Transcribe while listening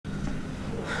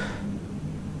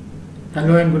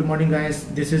Hello and good morning guys,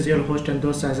 this is your host and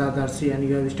host Shahzad Darsi, and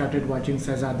you have started watching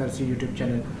Shahzad Darsi YouTube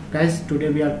channel. Guys, today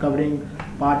we are covering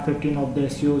part 15 of the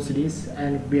SEO series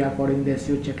and we are following the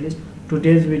SEO checklist.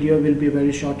 Today's video will be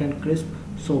very short and crisp,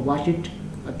 so watch it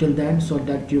till the end so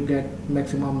that you get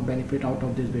maximum benefit out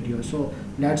of this video. So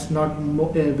let's not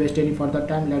waste any further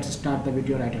time, let's start the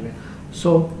video right away.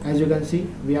 So as you can see,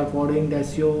 we are following the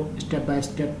SEO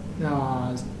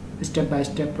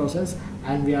step-by-step process,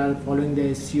 and we are following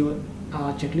the SEO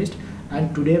checklist.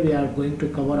 And today we are going to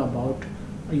cover about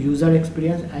user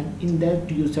experience, and in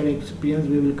that user experience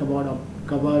we will cover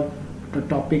the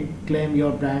topic claim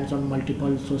your brands on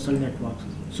multiple social networks.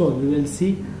 So we will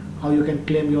see how you can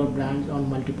claim your brands on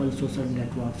multiple social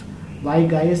networks. Why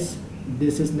guys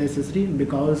this is necessary,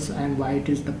 because and why it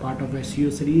is the part of SEO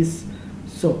series.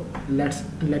 So let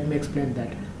me explain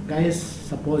that. Guys,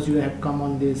 suppose you have come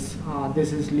on this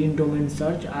this is lean domain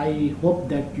search. I hope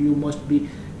that you must be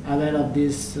aware of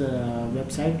this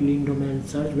website, lean domain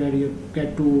search, where you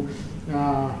get to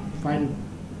find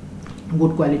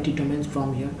good quality domains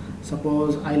from here.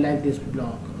 Suppose I like this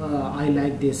blog, I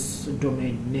like this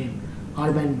domain name,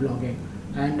 urban blogging,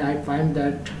 and I found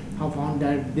that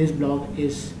this blog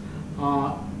is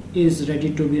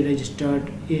ready to be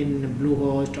registered in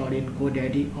Bluehost or in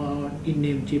GoDaddy or in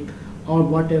Namecheap or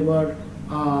whatever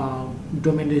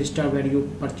domain register where you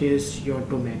purchase your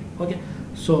domain. Okay,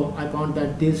 so I found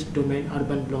that this domain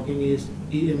urban blogging is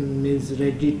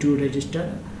ready to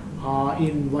register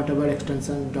in whatever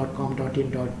extension .com,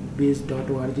 .in, .biz,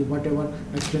 .org, whatever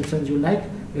extensions you like,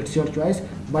 it's your choice.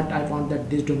 But I found that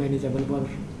this domain is available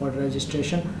for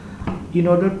registration. In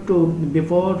order to,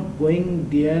 before going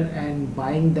there and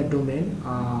buying the domain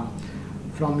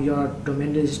from your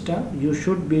domain register, you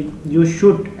should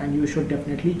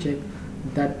definitely check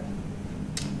that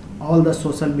all the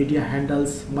social media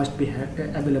handles must be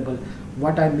available.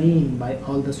 What I mean by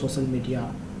all the social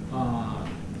media,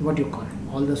 what you call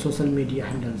all the social media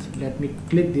handles. Let me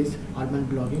click this urban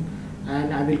blogging,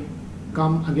 and I will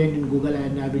come again in Google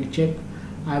and I will check.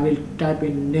 I will type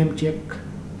in Namecheap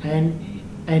and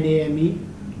Namecheap.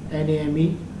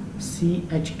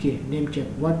 Namecheap.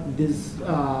 What this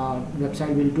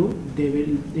website will do,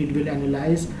 it will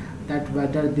analyze that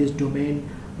whether this domain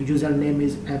username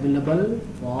is available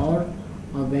for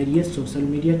various social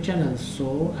media channels.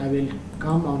 So I will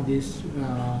come on this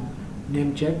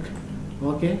Namecheap,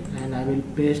 okay, and I will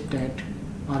paste that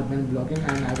urban blogging,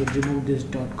 and I will remove this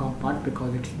 .com part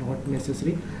because it's not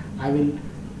necessary. I will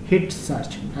hit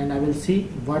search and I will see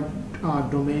what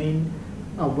domain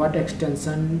what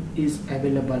extension is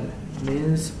available.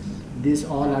 Means these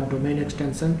all are domain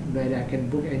extension where I can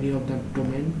book any of the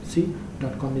domain. See,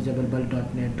 .com is available,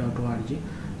 .net, .org.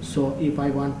 So if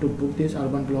I want to book this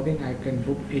urban blogging, I can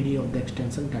book any of the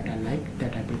extension that I like,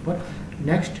 that I prefer.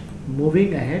 Next,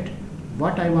 moving ahead,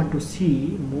 what I want to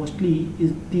see mostly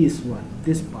is this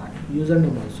part,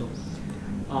 username also.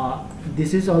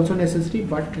 This is also necessary,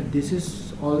 but this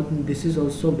is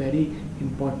also very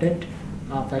important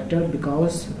factor,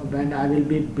 because when I will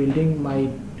be building my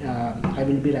I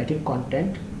will be writing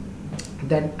content,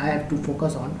 then I have to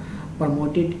focus on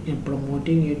promoting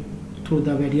it through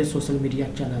the various social media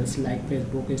channels like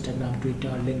Facebook, Instagram, Twitter,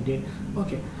 LinkedIn,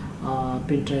 okay,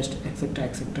 Pinterest,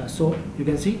 etc. So you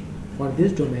can see for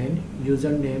this domain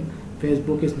username,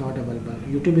 Facebook is not available,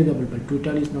 YouTube is available,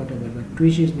 Twitter is not available,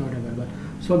 Twitch is not available.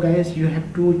 So guys, you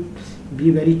have to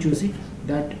be very choosy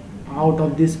that out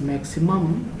of this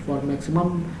maximum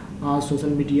social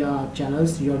media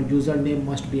channels, your username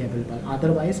must be available.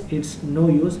 Otherwise it's no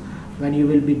use when you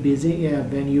will be busy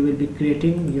when you will be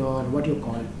creating your what you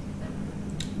call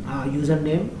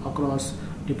username across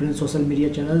different social media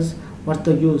channels. What's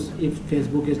the use if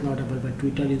Facebook is not available,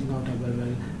 Twitter is not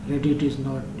available, Reddit is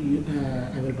not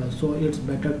available? So it's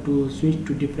better to switch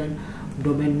to different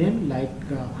domain name, like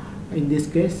in this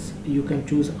case you can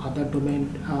choose other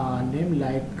domain name,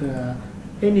 like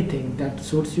anything that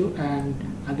suits you. And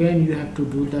again you have to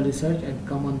do the research and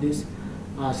come on this.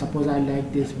 Suppose I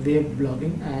like this web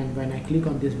blogging, and when I click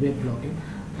on this web blogging,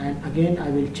 and again I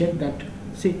will check that,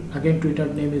 see, again Twitter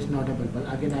name is not available.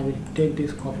 Again I will take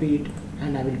this, copy it,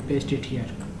 and I will paste it here.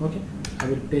 Okay, I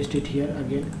will paste it here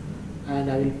again,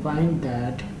 and I will find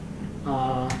that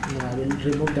no, I will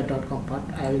remove the .com part.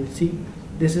 I will see,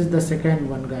 this is the second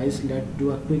one guys. Let's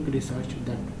do a quick research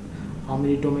that how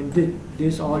many domain,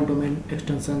 this all domain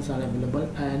extensions are available.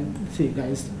 And see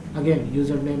guys, again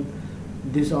username,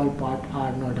 this all part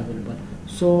are not available.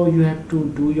 So you have to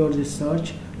do your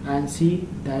research and see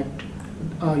that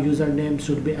username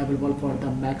should be available for the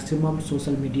maximum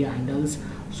social media handles,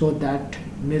 so that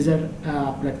major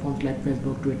platforms like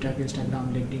Facebook, Twitter,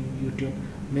 Instagram, LinkedIn, YouTube,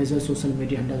 major social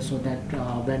media handles, so that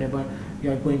whenever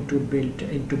you are going to build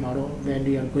in tomorrow, when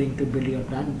you are going to build your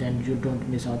plan, then you don't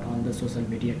miss out on the social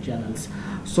media channels.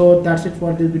 So that's it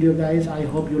for this video, guys. I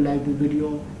hope you like this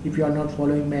video. If you are not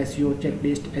following my SEO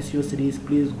checklist, SEO series,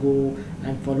 please go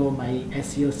and follow my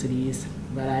SEO series,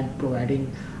 where I am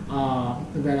providing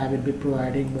where I will be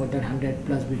providing more than 100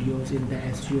 plus videos in the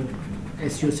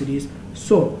SEO series.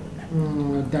 So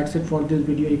that's it for this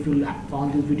video. If you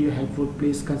found this video helpful,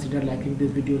 please consider liking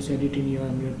this video, share it in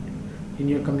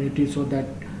your community, so that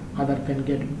other can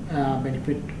get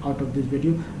benefit out of this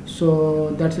video. So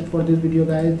that's it for this video,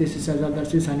 guys. This is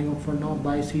Azad signing off for now.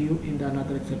 Bye, see you in the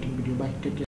another exciting video. Bye, take care.